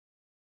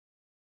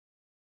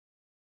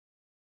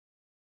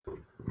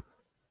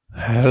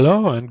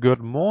Hello and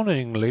good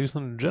morning, ladies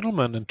and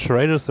gentlemen, and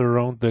traders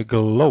around the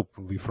globe.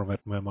 We from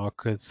Admiral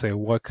Markets say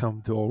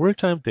welcome to our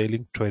real-time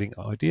daily trading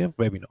idea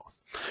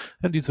webinars.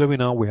 In this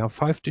webinar, we have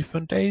 5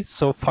 different days,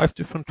 so 5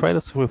 different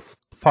traders with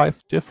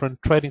 5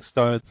 different trading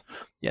styles.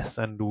 Yes,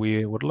 and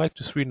we would like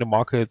to screen the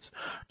markets,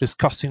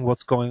 discussing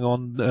what's going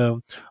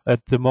on at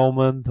the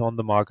moment on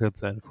the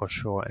markets, and for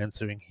sure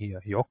answering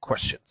here your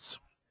questions.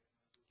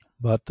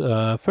 But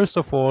first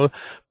of all,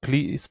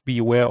 please be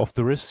aware of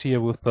the risks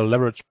here with the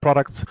leveraged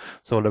products.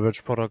 So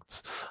leveraged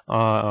products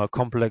are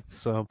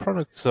complex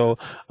products, so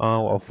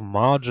of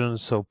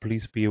margins. So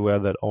please be aware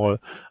that all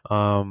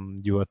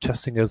you are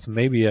testing is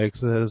maybe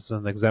as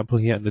an example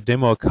here in the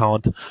demo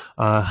account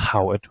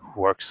how it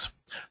works.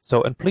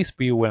 So, and please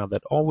be aware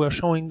that all we're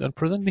showing and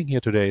presenting here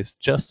today is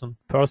just a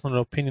personal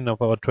opinion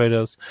of our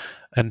traders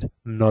and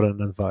not an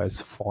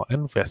advice for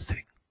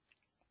investing.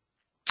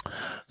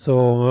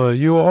 So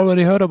you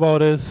already heard about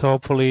this,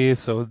 hopefully.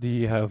 So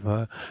we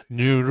have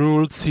new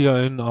rules here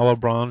in our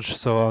branch.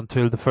 So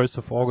until the 1st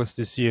of August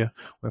this year,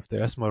 we have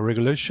the ESMA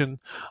regulation,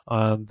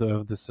 and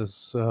this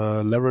is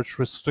leverage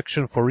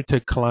restriction for retail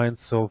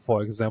clients. So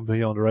for example,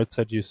 here on the right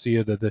side, you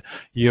see that the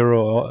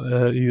euro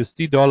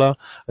USD dollar,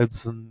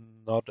 it's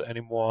not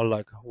anymore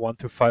like 1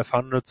 to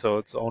 500, so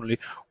it's only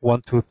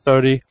 1 to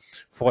 30,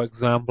 for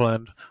example.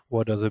 And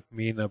what does it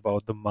mean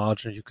about the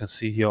margin? You can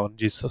see here on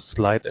this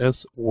slide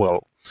as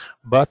well.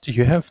 But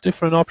you have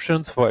different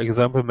options. For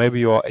example, maybe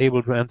you are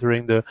able to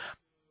entering the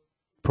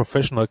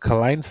professional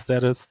client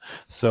status.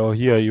 So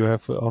here you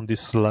have on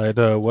this slide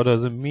what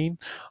does it mean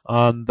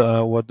and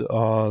what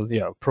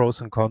are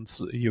pros and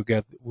cons you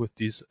get with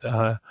these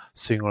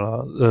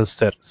singular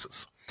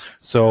statuses.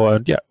 So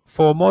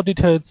for more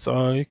details,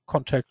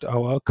 contact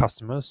our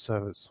customer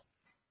service.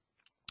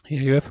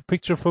 Here you have a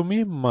picture for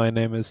me. My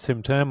name is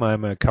Tim Tam.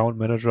 I'm an account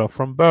manager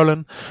from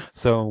Berlin.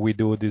 So we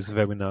do this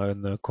webinar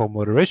in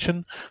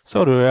co-moderation.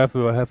 So we have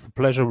a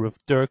pleasure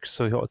with Dirk.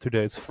 So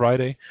today is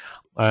Friday.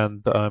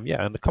 And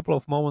in a couple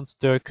of moments,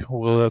 Dirk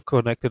will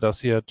connect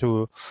us here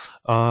to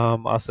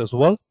us as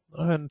well.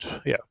 And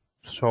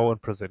show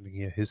and presenting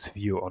here his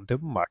view on the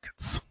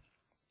markets.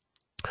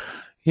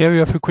 Here we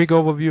have a quick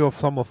overview of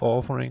some of our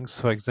offerings.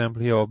 For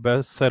example, here our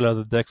best seller,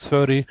 the DAX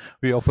 30,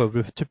 we offer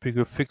with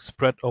typical fixed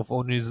spread of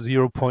only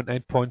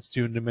 0.8 points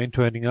during the main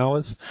trading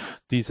hours.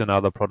 These and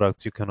other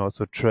products you can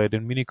also trade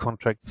in mini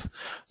contracts.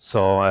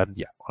 So,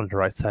 and on the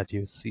right side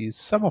you see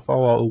some of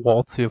our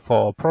awards here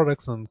for our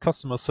products and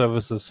customer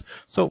services.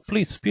 So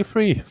please be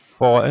free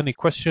for any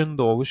question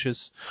or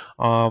wishes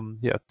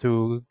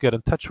to get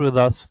in touch with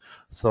us.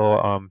 So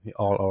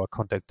all our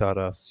contact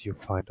data you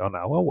find on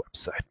our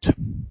website.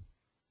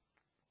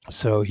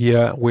 So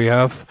here we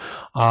have,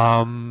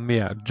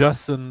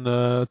 just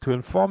to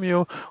inform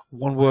you,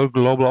 one world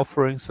global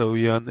offering. So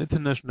we are an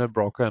international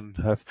broker and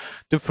have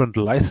different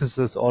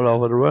licenses all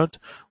over the world.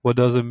 What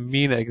does it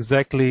mean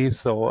exactly?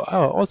 So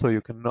also you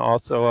can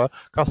ask our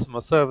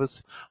customer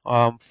service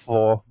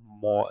for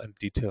more and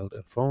detailed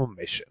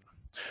information.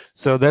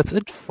 So that's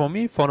it for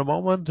me for the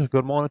moment.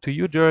 Good morning to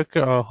you, Dirk.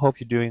 Hope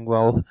you're doing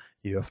well.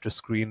 You have the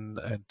screen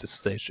and the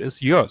stage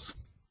is yours.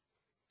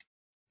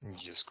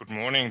 Yes, good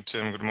morning,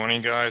 Tim. Good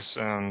morning, guys.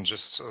 And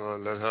just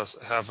let us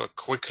have a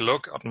quick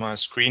look at my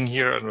screen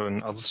here and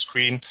another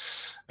screen.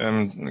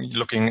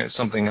 Looking at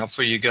something up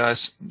for you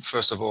guys.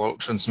 First of all,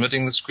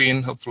 transmitting the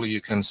screen. Hopefully you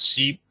can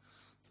see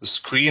the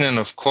screen, and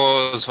of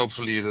course,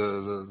 hopefully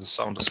the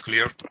sound is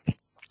clear.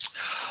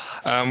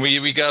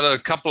 We got a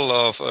couple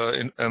of,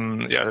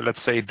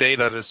 let's say,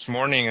 data this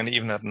morning and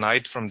even at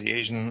night from the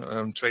Asian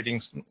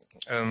tradings.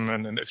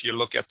 And if you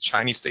look at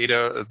Chinese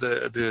data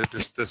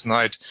this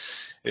night,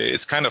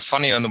 it's kind of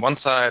funny on the one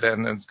side,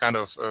 and it's kind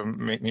of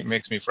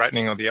makes me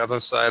frightening on the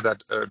other side,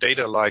 that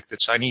data like the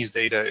Chinese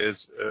data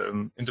is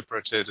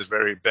interpreted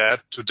very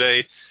bad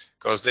today,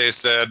 because they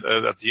said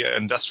that the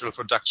industrial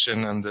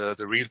production and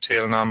the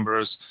retail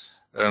numbers,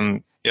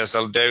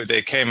 so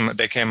they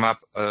came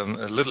up a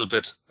little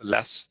bit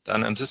less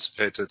than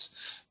anticipated.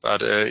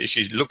 But if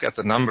you look at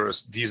the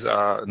numbers, these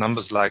are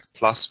numbers like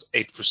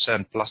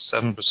 +8%,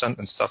 +7%,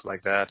 and stuff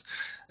like that.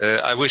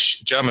 I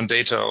wish German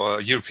data or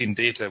European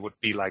data would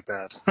be like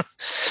that.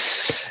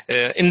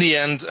 In the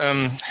end,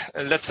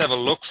 let's have a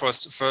look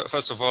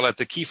first of all at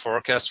the key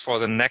forecast for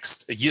the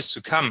next years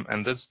to come.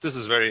 And this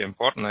is very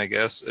important, I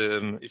guess.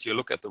 If you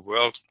look at the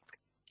world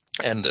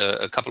and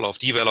a couple of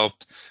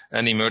developed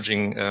and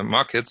emerging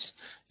markets,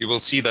 you will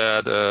see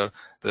that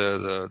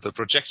the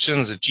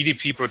projections, the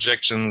GDP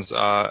projections,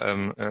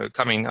 are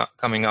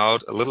coming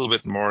out a little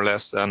bit more or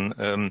less than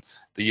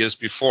the years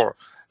before,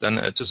 than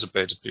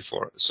anticipated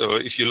before. So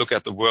if you look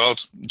at the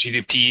world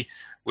GDP,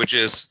 which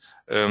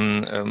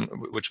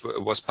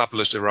was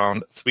published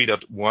around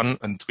 3.1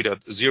 and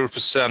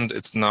 3.0%,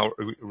 it's now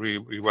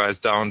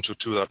revised down to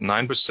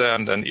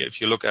 2.9%. And if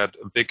you look at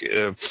big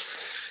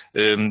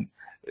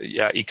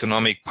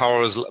economic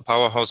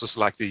powerhouses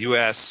like the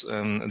US,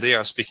 they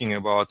are speaking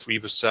about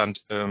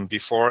 3%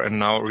 before, and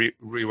now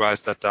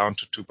revised that down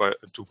to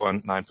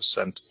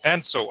 2.9%,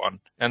 and so on,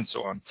 and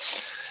so on.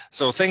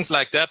 So things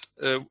like that,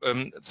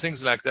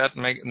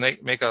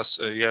 make us,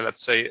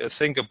 let's say,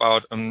 think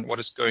about what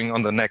is going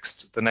on the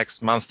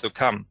next month to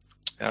come.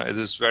 It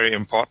is very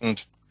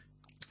important,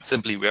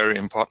 simply very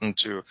important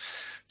to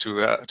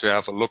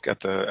have a look at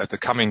the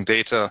coming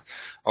data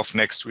of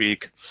next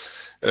week.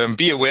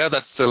 Be aware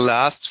that's the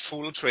last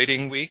full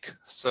trading week,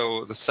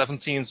 so the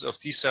 17th of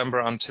December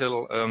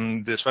until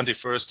the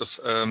 21st of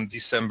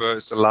December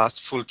is the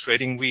last full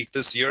trading week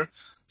this year.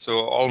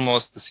 So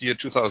almost this year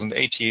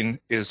 2018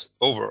 is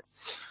over.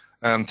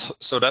 And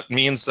so that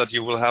means that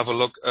you will have a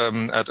look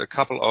at a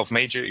couple of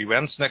major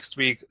events next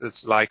week.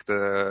 It's like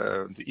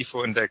the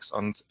IFO index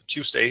on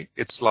Tuesday.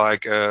 It's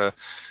like the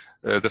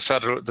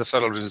federal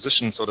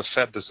decision, so the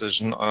Fed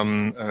decision,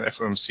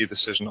 FOMC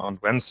decision on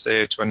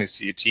Wednesday, 20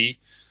 CET.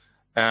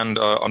 And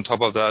on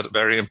top of that,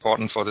 very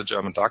important for the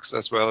German DAX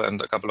as well,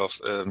 and a couple of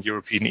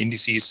European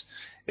indices,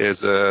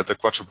 is the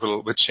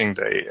quadruple witching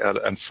day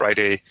and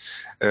Friday,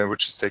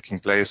 which is taking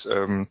place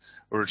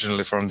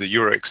originally from the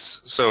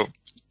EURUSD. So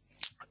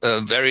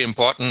very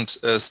important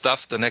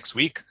stuff the next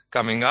week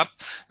coming up,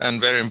 and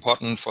very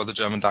important for the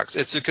German DAX.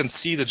 As you can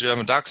see, the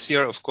German DAX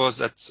here, of course,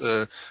 that's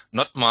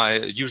not my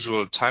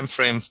usual time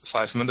frame,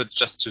 5 minutes,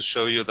 just to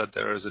show you that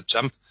there is a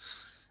jump.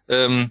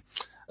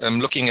 I'm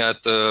looking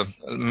at the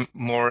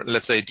more,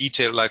 let's say,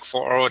 detailed, like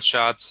 4-hour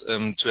charts,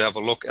 to have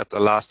a look at the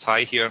last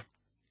high here.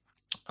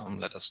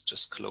 Let us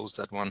just close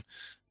that one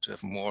to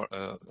have more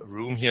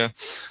room here.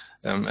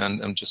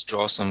 And just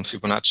draw some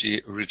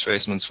Fibonacci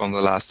retracements from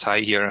the last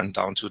high here and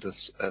down to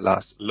this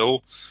last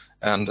low,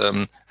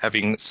 and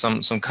having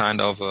some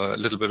kind of a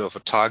little bit of a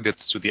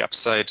targets to the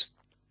upside,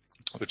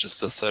 which is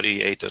the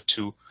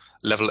 38.2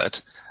 level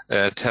at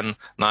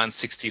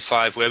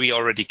 10,965, where we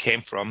already came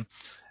from,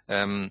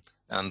 and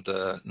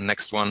the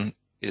next one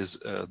is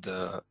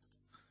the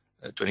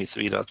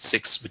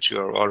 23.6, which you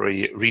are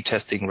already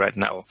retesting right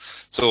now.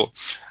 So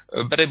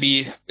better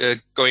be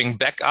going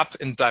back up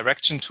in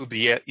direction to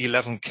the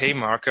 11K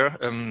marker,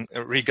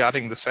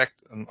 regarding the fact,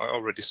 I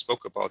already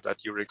spoke about that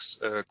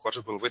EURUSD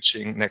quadruple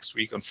witching next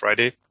week on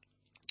Friday,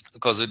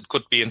 because it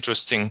could be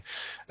interesting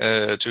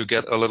to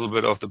get a little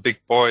bit of the big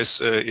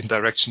boys in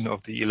direction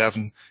of the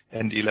 11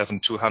 and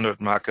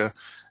 11,200 marker.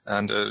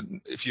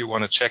 And if you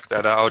want to check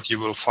that out, you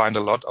will find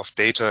a lot of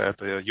data at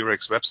the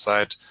EURUSD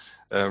website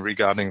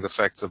regarding the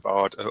facts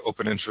about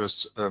open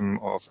interest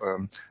of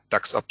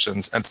DAX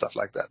options and stuff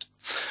like that.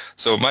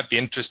 So it might be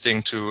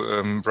interesting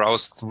to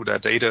browse through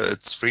that data.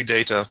 It's free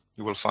data.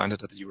 You will find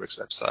it at the EURUSD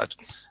website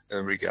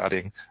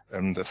regarding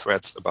the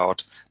threads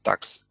about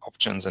DAX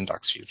options and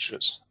DAX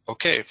futures.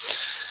 Okay.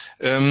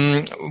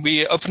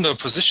 We opened a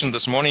position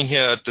this morning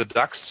here at the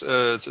DAX.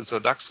 It's a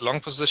DAX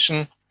long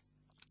position,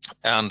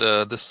 and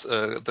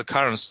the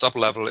current stop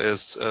level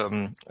is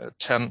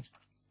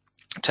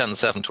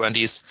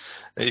 10,720s.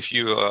 If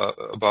you are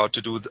about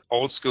to do the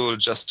old school,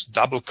 just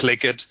double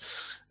click it.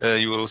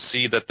 You will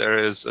see that there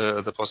is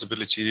the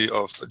possibility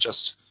of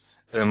just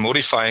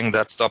modifying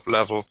that stop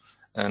level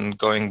and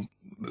going,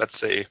 let's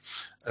say,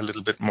 a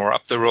little bit more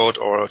up the road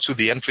or to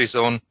the entry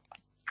zone,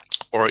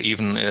 or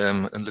even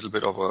a little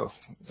bit of a,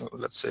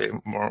 let's say,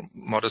 more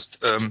modest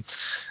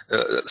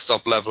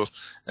stop level,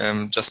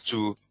 just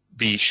to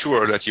be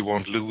sure that you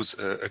won't lose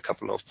a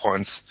couple of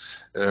points.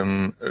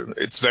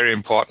 It's very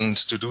important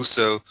to do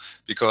so,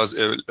 because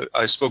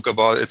I spoke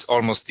about it's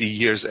almost the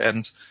year's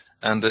end,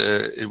 and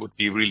it would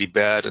be really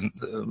bad and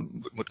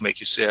would make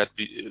you sad,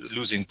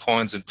 losing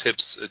points and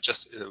pips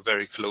just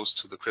very close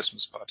to the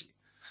Christmas party.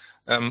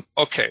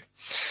 Okay.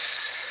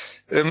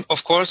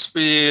 Of course,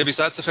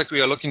 besides the fact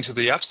we are looking to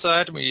the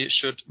upside, we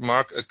should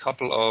mark a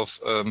couple of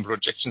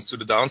projections to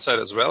the downside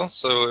as well.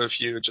 So if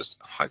you just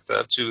hike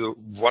that to the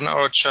 1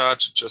 hour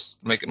chart, just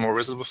make it more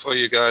visible for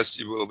you guys,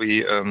 you will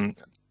be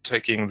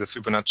taking the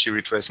Fibonacci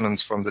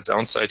retracements from the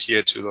downside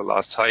here to the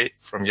last high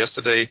from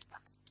yesterday.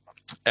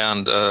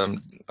 And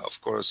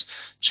of course,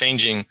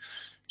 changing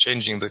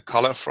the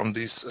color from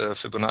these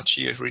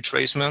Fibonacci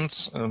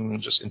retracements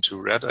just into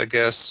red, I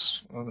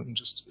guess.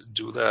 Just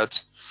do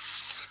that.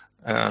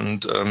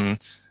 And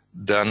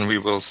then we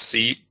will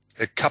see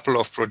a couple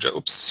of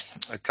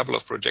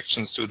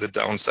projections to the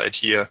downside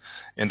here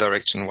in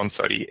direction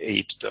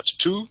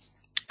 138.2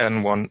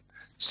 and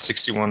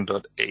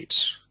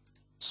 161.8.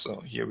 So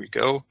here we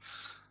go,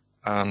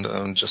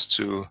 and just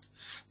to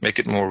make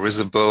it more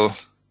visible,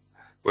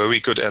 where we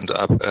could end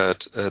up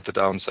at the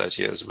downside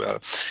here as well.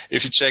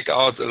 If you check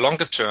out the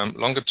longer term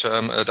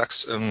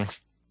DAX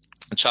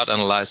chart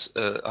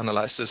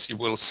analysis, you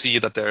will see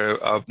that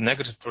there are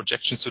negative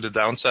projections to the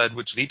downside,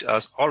 which lead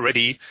us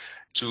already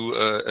to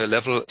a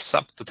level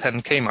sub the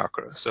 10K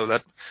marker. So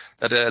that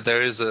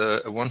there is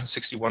a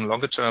 161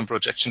 longer term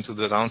projection to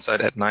the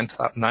downside at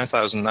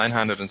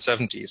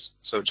 9,970s.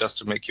 So just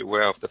to make you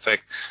aware of the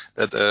fact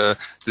that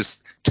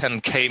this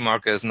 10K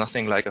marker is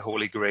nothing like a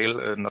holy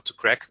grail not to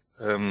crack.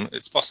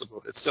 It's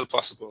possible. It's still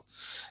possible.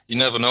 You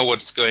never know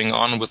what's going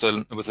on with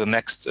the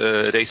next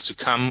days to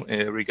come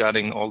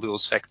regarding all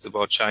those facts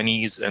about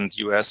Chinese and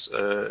US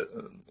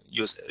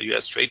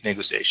trade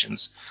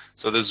negotiations.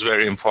 So this is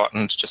very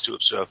important just to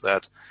observe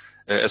that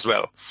as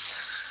well.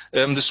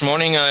 This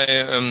morning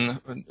I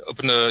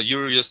opened a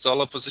Euro-US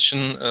dollar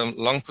position,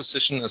 long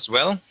position as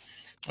well.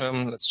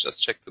 Let's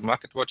just check the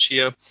market watch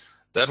here.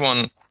 That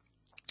one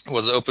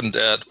was opened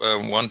at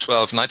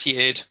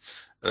 112.98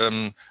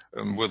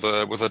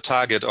 with a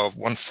target of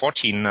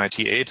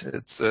 114.98.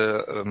 It's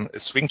a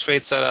swing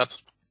trade setup.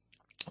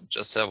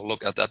 Just have a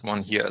look at that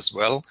one here as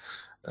well.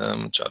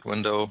 Chart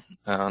window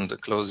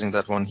and closing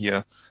that one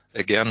here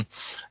again.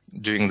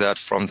 Doing that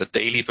from the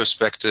daily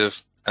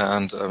perspective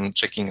and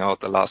checking out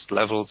the last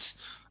levels.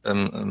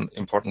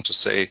 Important to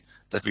say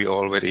that we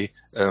already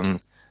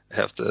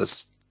have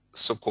this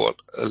so-called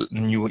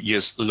New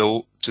Year's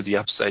low to the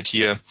upside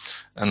here,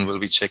 and we'll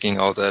be checking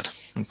out that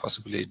and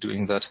possibly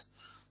doing that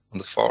on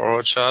the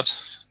 4-hour chart,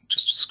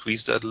 just to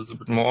squeeze that a little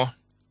bit more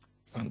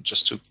and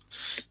just to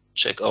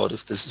check out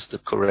if this is the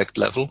correct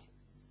level.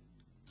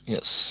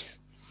 Yes,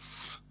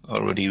 I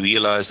already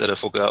realized that I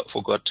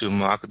forgot to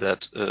mark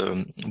that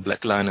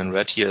black line in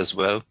red here as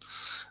well.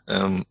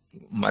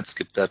 Might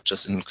skip that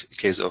just in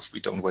case of we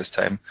don't waste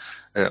time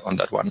on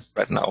that one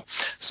right now.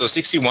 So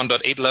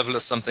 61.8 level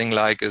is something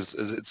like it's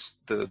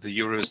the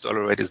euro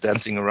dollar rate is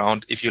dancing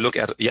around. If you look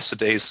at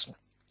yesterday's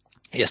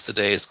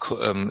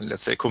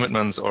let's say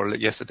commitments or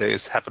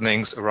yesterday's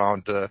happenings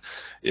around the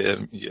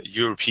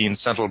European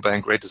Central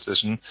Bank rate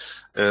decision,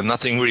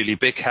 nothing really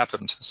big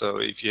happened. So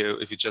if you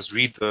just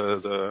read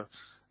the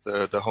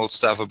whole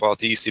stuff about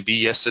the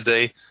ECB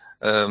yesterday,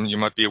 you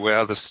might be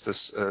aware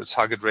this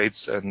target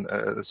rates and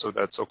so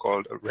that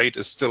so-called rate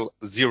is still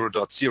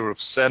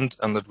 0.0%,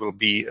 and it will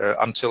be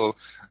until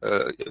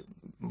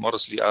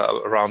modestly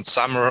around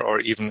summer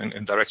or even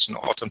in direction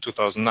autumn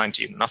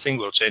 2019. Nothing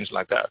will change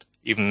like that.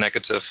 Even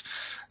negative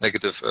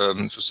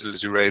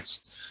facility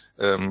rates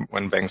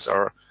when banks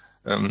are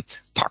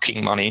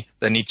parking money,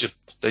 they need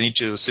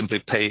to simply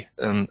pay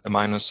a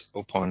minus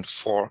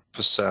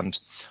 0.4%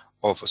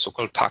 of a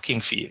so-called parking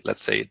fee.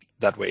 Let's say it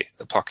that way,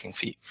 a parking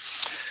fee.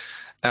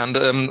 And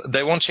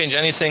they won't change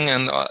anything,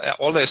 and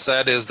all they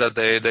said is that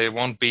they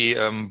won't be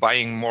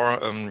buying more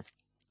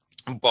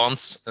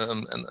bonds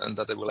and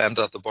that they will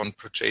enter the bond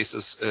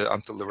purchases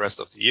until the rest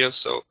of the year.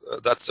 So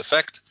that's a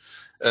fact.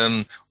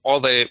 All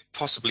they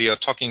possibly are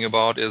talking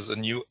about is a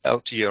new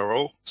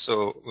LTRO,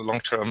 so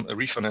long-term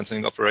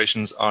refinancing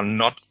operations are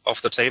not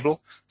off the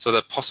table. So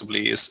that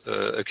possibly is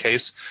a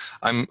case.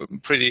 I'm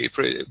pretty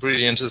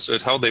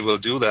interested how they will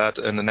do that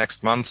in the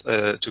next month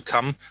to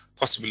come.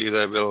 Possibly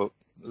they will.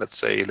 Let's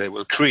say they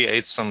will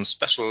create some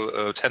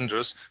special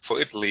tenders for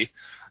Italy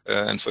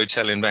and for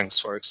Italian banks,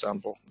 for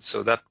example.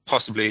 So that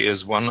possibly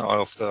is one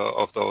of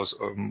those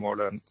more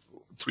than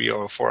 3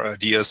 or 4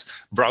 ideas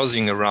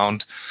browsing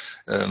around,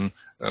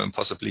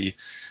 possibly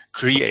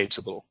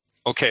creatable.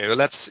 Okay,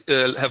 let's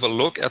have a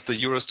look at the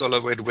euro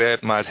dollar rate where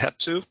it might head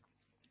to.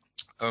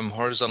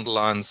 Horizontal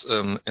lines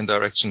in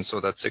direction, so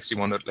that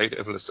 61.8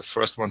 level is the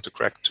first one to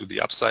crack to the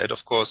upside,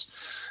 of course.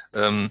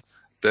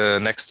 The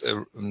next,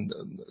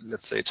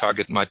 let's say,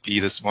 target might be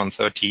this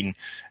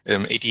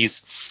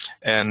 113.80s,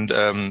 and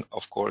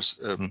of course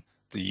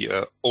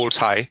the old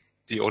high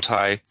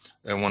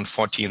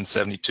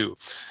 114.72.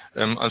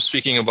 I'm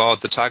speaking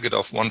about the target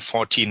of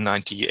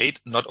 114.98.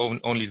 Not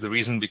only the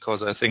reason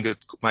because I think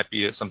it might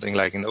be something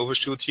like an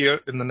overshoot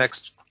here in the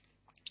next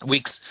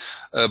weeks,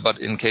 but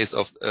in case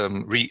of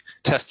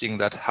retesting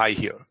that high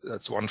here,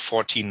 that's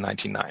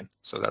 114.99.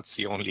 So that's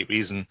the only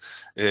reason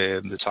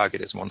the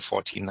target is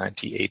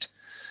 114.98.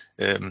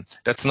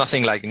 That's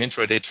nothing like an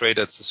intraday trade.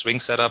 That's a swing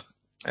setup,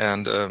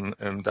 and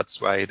that's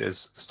why it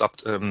is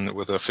stopped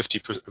with a 50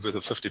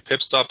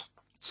 pip stop.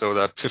 So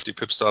that 50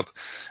 pip stop,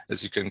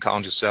 as you can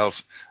count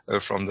yourself,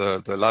 from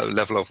the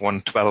level of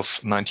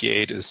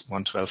 112.98 is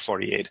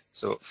 112.48.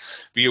 So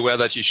be aware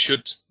that you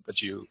should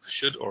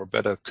or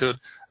better could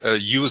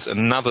use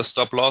another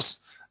stop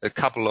loss, a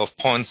couple of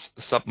points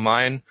sub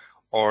mine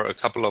or a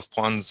couple of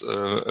points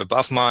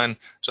above mine,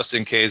 just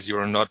in case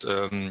you're not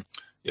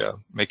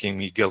making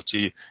me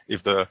guilty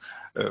if the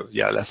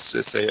let's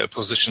just say a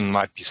position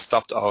might be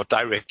stopped out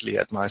directly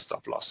at my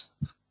stop loss.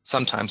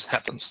 Sometimes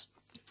happens.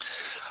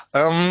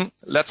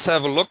 Let's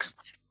have a look.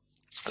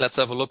 Let's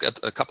have a look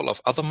at a couple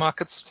of other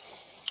markets.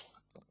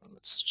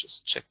 Let's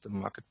just check the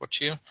market watch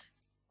here.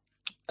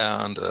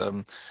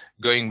 And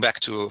going back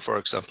to, for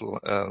example,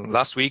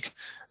 last week,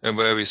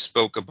 where we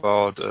spoke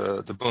about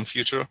the bond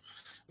future.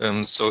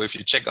 So if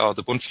you check out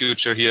the bond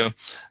future here,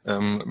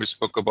 we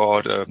spoke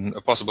about a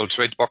possible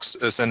trade box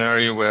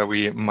scenario where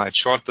we might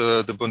short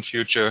the bond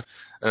future.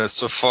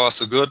 So far,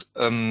 so good.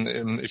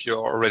 If you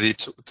already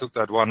took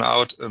that one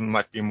out,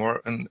 might be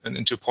more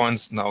into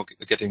points. Now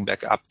getting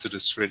back up to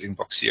this trading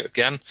box here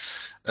again.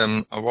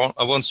 I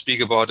won't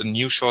speak about a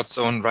new short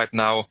zone right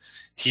now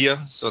here.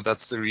 So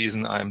that's the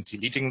reason I'm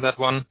deleting that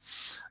one.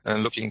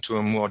 Looking to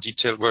a more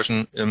detailed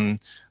version,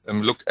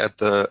 look at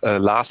the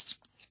last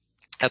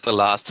at the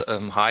last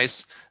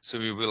highs. So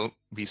we will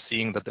be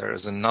seeing that there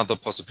is another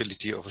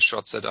possibility of a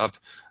short setup,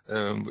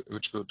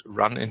 which would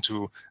run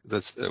into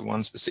this that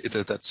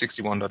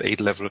 61.8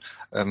 level,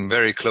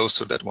 very close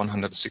to that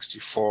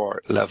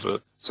 164 level.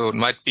 So it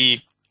might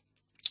be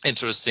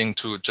interesting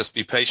to just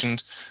be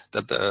patient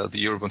that the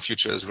Eurobond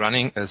future is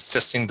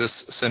testing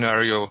this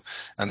scenario,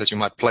 and that you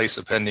might place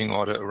a pending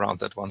order around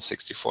that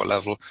 164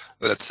 level,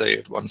 let's say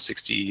at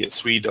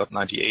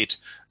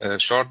 163.98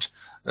 short,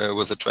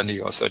 with a 20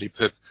 or 30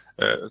 pip,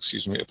 a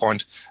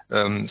point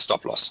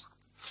stop loss.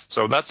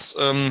 So that's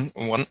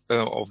one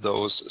of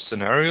those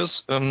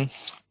scenarios.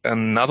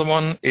 Another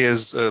one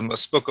is, I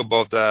spoke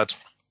about that.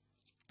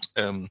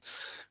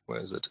 Where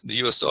is it? The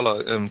US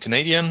dollar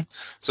Canadian.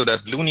 So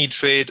that loonie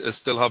trade is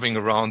still hovering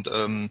around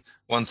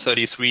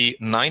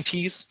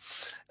 133.90s,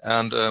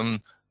 and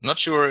not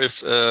sure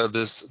if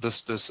let's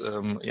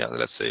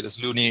say this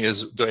loonie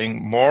is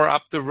going more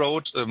up the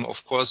road.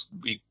 Of course,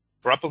 we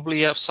probably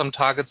have some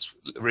targets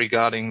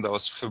regarding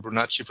those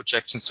Fibonacci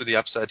projections to the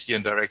upside here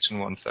in direction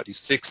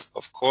 136,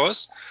 of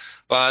course.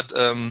 But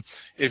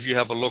if you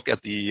have a look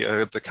at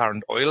the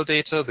current oil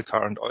data, the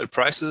current oil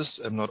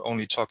prices, I'm not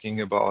only talking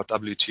about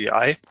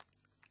WTI,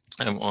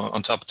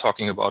 on top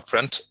talking about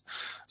Brent.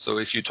 So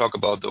if you talk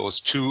about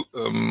those two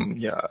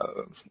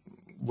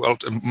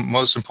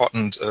most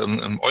important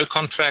oil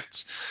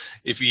contracts,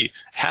 if we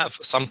have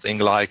something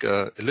like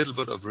a little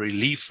bit of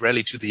relief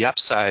rally to the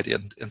upside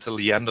until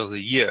the end of the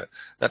year,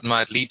 that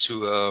might lead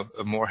to a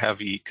more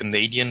heavy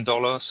Canadian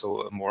dollar,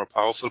 so a more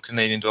powerful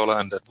Canadian dollar,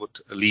 and that would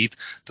lead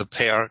the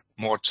pair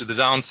more to the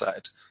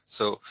downside.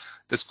 So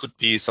this could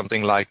be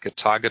something like a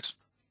target,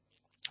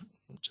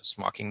 just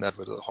marking that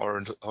with a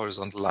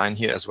horizontal line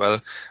here as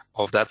well,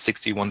 of that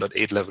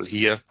 61.8 level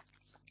here,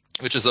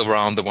 which is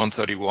around the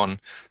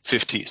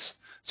 131.50s.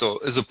 So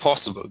is a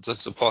possible,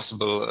 just a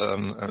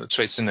possible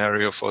trade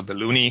scenario for the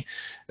loonie.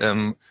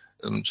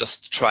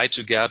 Just try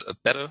to get a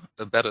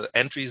better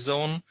entry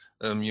zone.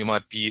 You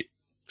might be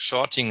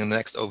shorting the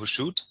next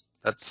overshoot.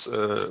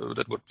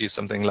 That would be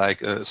something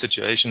like a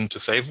situation to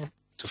favor.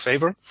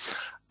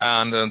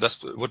 And that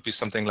would be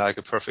something like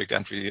a perfect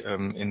entry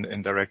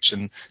in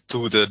direction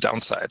to the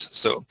downside.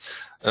 So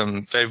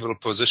favorable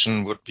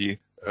position would be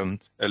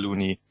a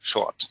loonie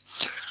short.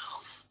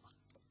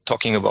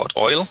 Talking about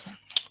oil,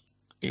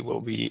 we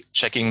will be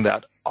checking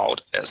that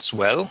out as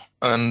well.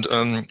 And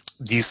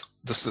this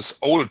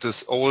old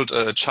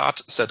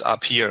chart set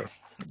up here.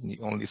 The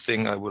only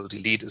thing I will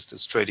delete is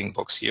this trading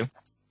box here.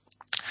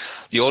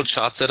 The old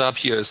chart setup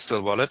here is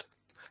still valid.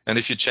 And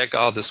if you check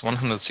out this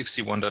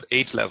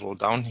 161.8 level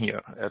down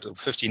here at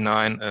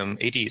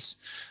 59.80s,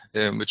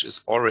 which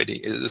is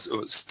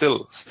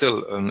still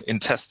in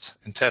test.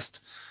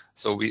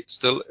 So we are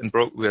still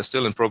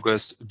in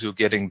progress to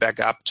getting back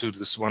up to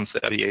this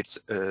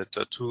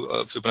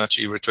 138.2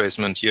 Fibonacci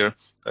retracement here,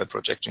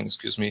 projection,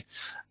 excuse me,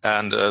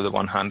 and the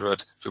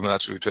 100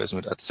 Fibonacci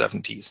retracement at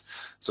 70s.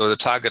 So the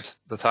target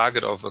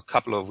of a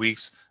couple of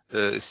weeks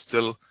is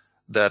still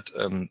that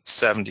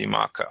 70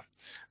 marker.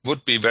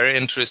 Would be very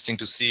interesting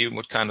to see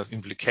what kind of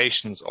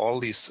implications all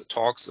these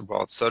talks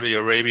about Saudi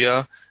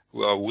Arabia,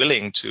 who are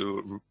willing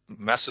to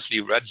massively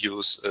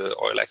reduce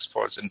oil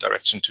exports in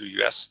direction to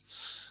US.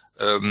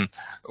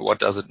 What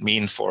does it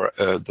mean for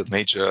the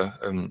major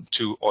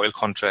two oil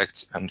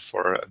contracts and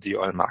for the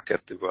oil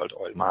market, the world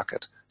oil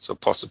market? So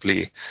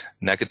possibly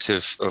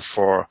negative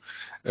for,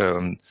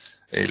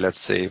 let's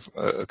say,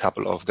 a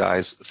couple of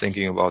guys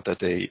thinking about that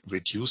they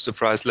reduce the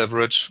price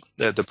leverage,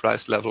 the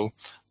price level,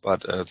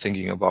 but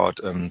thinking about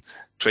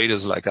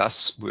traders like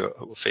us, we're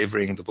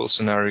favoring the bull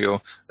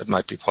scenario. That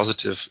might be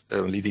positive,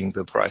 leading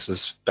the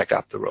prices back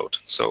up the road.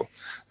 So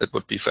that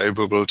would be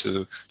favorable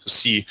to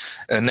see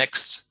a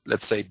next,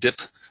 let's say,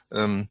 dip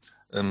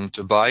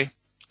to buy.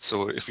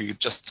 So if we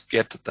just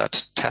get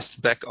that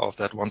test back of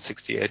that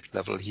 168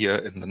 level here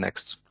in the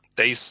next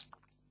days,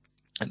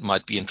 it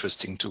might be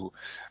interesting to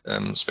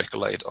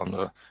speculate on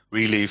the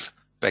relief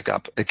back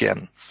up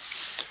again.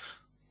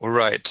 All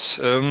right.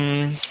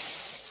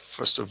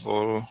 First of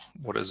all,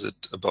 what is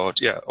it about?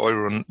 Yeah,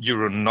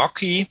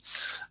 EURUSD.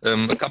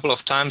 A couple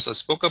of times I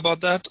spoke about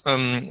that.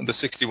 The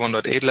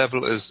 61.8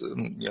 level is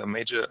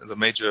the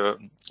major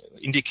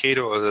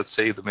indicator, or let's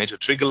say the major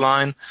trigger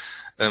line.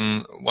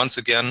 Once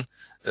again,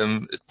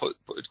 it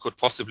could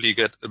possibly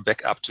get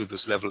back up to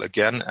this level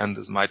again, and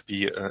this might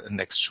be a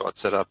next short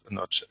setup,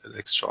 not a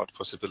next short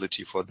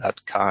possibility for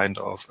that kind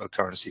of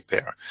currency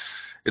pair.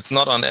 It's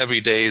not on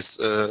every day's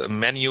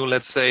menu,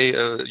 let's say.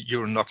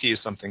 EURUSD is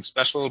something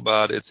special,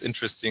 but it's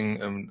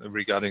interesting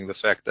regarding the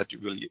fact that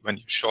when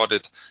you short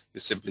it, you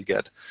simply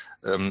get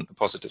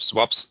positive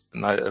swaps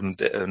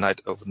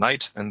night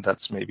overnight, and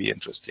that's maybe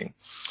interesting.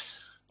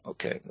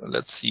 Okay,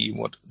 let's see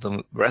what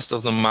the rest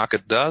of the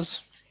market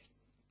does.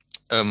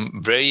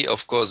 Very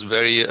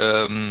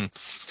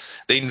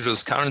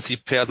dangerous currency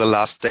pair the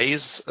last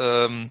days.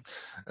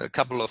 A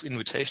couple of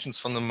invitations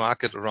from the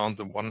market around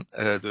the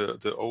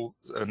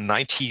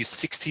 90s,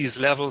 60s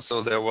level.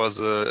 So there was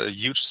a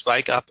huge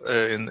spike up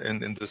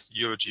in this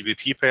Euro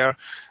GBP pair,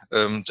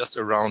 just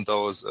around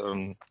those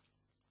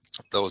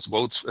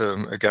votes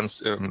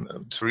against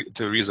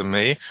Theresa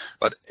May,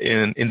 but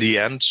in the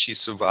end she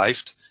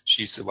survived.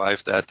 She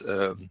survived that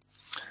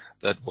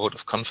vote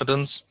of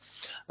confidence.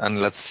 And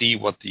let's see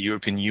what the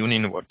European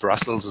Union, what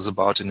Brussels is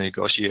about to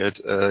negotiate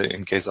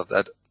in case of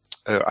that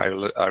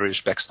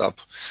Irish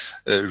backstop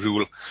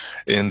rule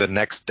in the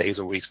next days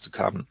or weeks to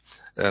come.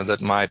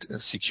 That might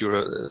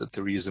secure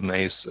Theresa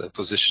May's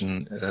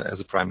position as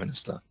a prime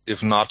minister.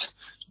 If not,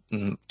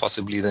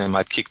 possibly they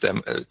might kick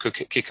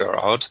her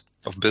out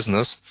of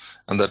business,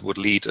 and that would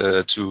lead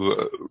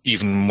to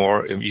even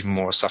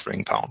more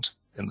suffering pound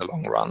in the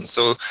long run.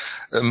 So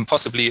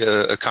possibly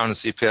a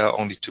currency pair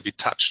only to be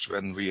touched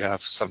when we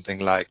have something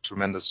like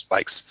tremendous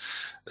spikes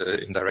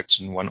in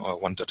direction 1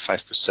 or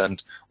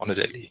 1.5% on a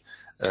daily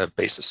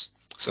basis.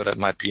 So that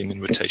might be an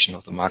invitation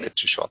of the market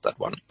to short that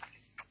one.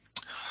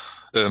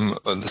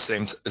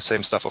 The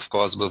same stuff, of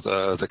course, with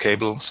the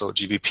cable. So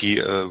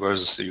GBP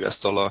versus the US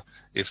dollar.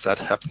 If that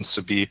happens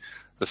to be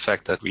the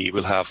fact that we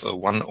will have a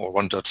 1 or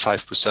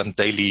 1.5%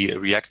 daily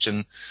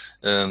reaction,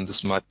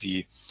 this might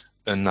be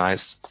a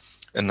nice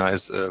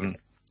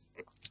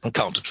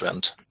counter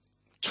trend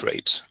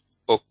trade.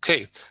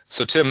 Okay,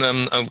 so Tim,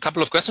 a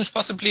couple of questions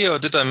possibly, or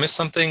did I miss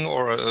something,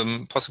 or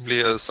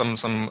possibly some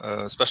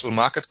special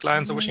market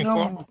clients are wishing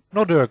for?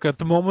 No, Dirk. At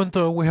the moment,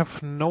 we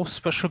have no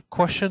special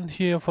question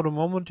here for the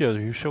moment. Yeah,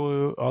 you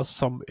show us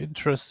some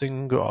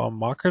interesting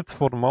markets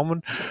for the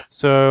moment.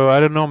 So I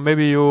don't know.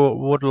 Maybe you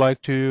would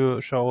like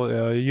to show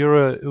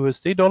Euro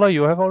USD dollar.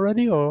 You have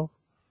already, or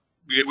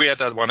we had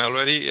that one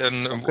already.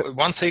 And okay.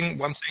 one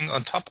thing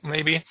on top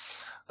maybe.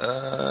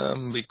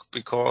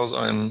 Because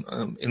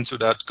I'm into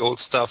that gold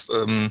stuff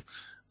on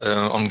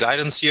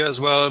guidance here as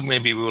well.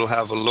 Maybe we will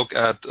have a look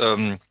at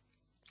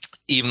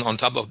even on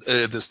top of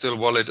the still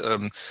wallet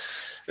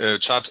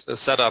chart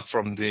setup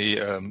from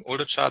the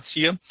older charts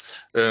here,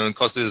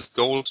 because this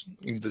gold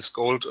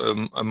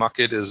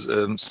market is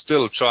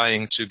still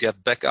trying to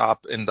get back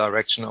up in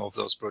direction of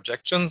those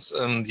projections.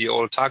 The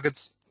old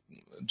targets.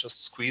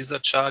 Just squeeze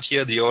that chart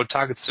here. The old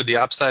targets to the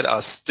upside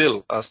are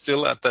still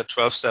at that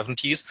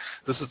 1270s.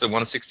 This is the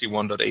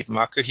 161.8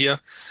 marker here,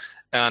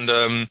 and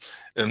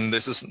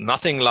this is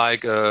nothing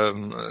like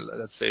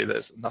let's say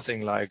there's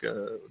nothing like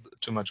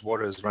too much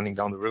water is running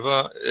down the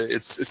river.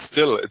 It's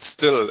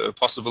still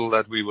possible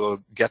that we will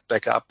get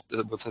back up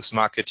with this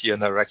market here in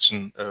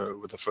direction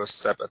with the first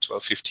step at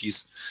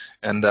 1250s,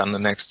 and then the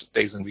next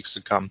days and weeks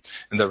to come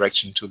in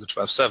direction to the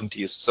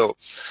 1270s. So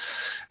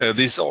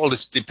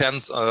this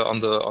depends on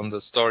the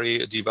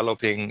story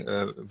developing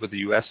with the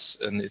US.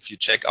 And if you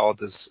check out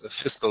this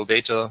fiscal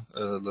data,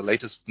 the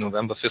latest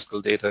November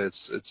fiscal data,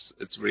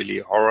 it's really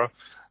horror.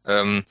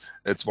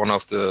 It's one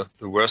of the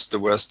worst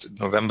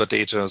November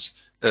datas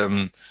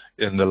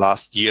in the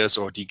last years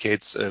or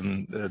decades.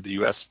 The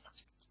US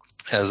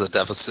has a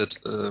deficit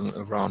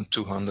around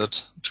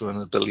 200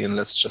 billion.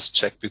 Let's just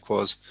check,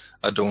 because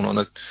I don't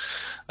want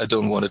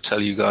to tell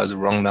you guys a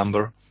wrong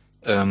number.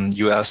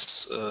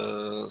 US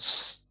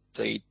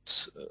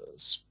state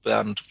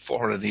spent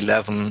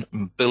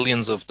 411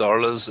 billions of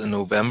dollars in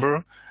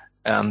November,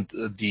 and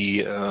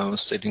the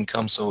state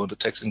income, so the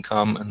tax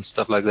income and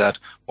stuff like that,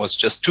 was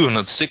just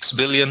 206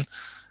 billion.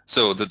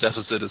 So the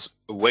deficit is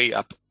way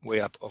up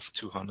of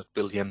 200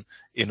 billion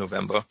in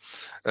November.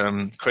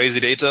 Crazy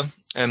data,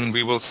 and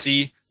we will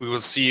see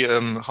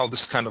how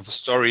this kind of a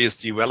story is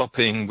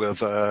developing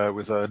with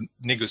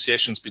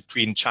negotiations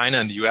between China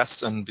and the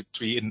US, and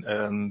between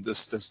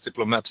this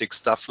diplomatic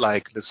stuff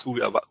like this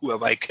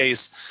Huawei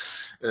case,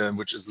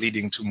 which is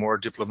leading to more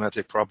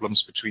diplomatic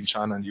problems between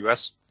China and the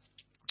US.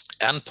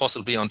 And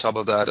possibly on top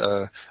of that,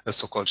 a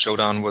so-called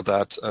showdown with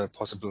that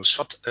possible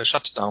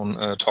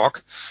shutdown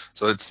talk.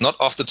 So it's not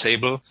off the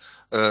table.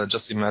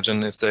 Just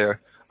imagine if there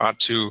are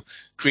to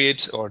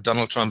create, or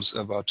Donald Trump's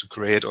about to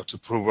create or to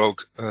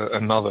provoke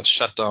another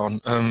shutdown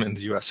in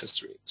the US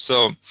history.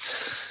 So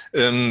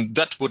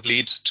that would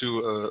lead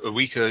to a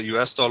weaker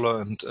US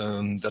dollar,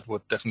 and that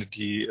would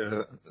definitely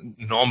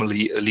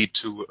normally lead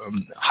to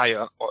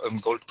higher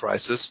gold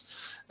prices.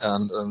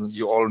 And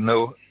you all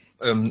know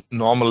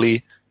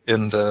normally,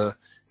 in the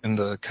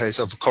case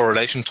of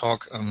correlation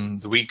talk,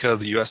 the weaker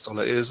the US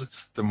dollar is,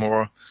 the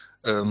more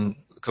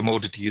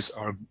commodities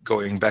are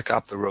going back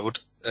up the road,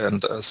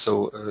 and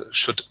so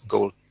should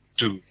gold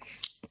do.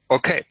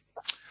 Okay.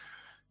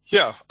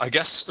 Yeah, I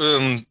guess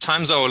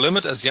time's our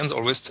limit, as Jens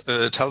always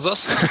tells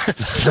us.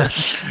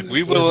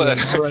 we will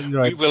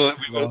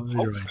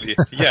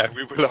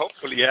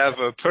hopefully have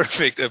a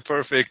perfect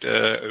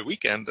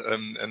weekend,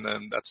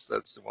 and that's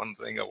the one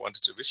thing I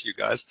wanted to wish you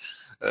guys.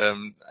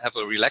 Have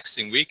a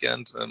relaxing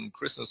weekend.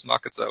 Christmas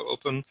markets are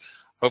open.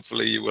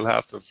 Hopefully you will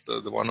have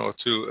the one or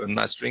two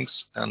nice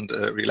drinks and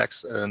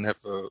relax and have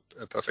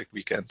a perfect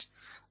weekend.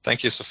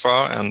 Thank you so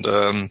far, and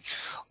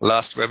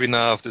last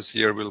webinar of this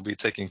year will be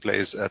taking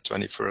place at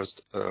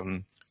 21st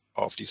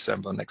of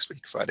December next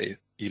week, Friday,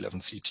 11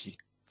 CT.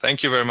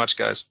 Thank you very much,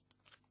 guys.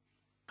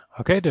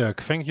 Okay,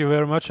 Dirk, thank you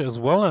very much as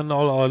well, and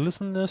all our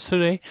listeners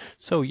today.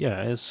 So, yeah,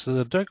 as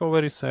Dirk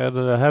already said,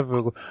 have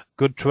a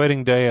good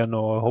trading day and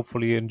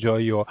hopefully enjoy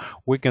your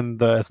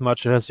weekend as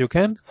much as you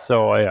can.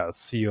 So, yeah,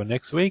 see you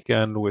next week,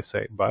 and we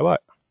say bye bye.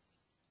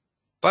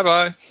 Bye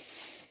bye.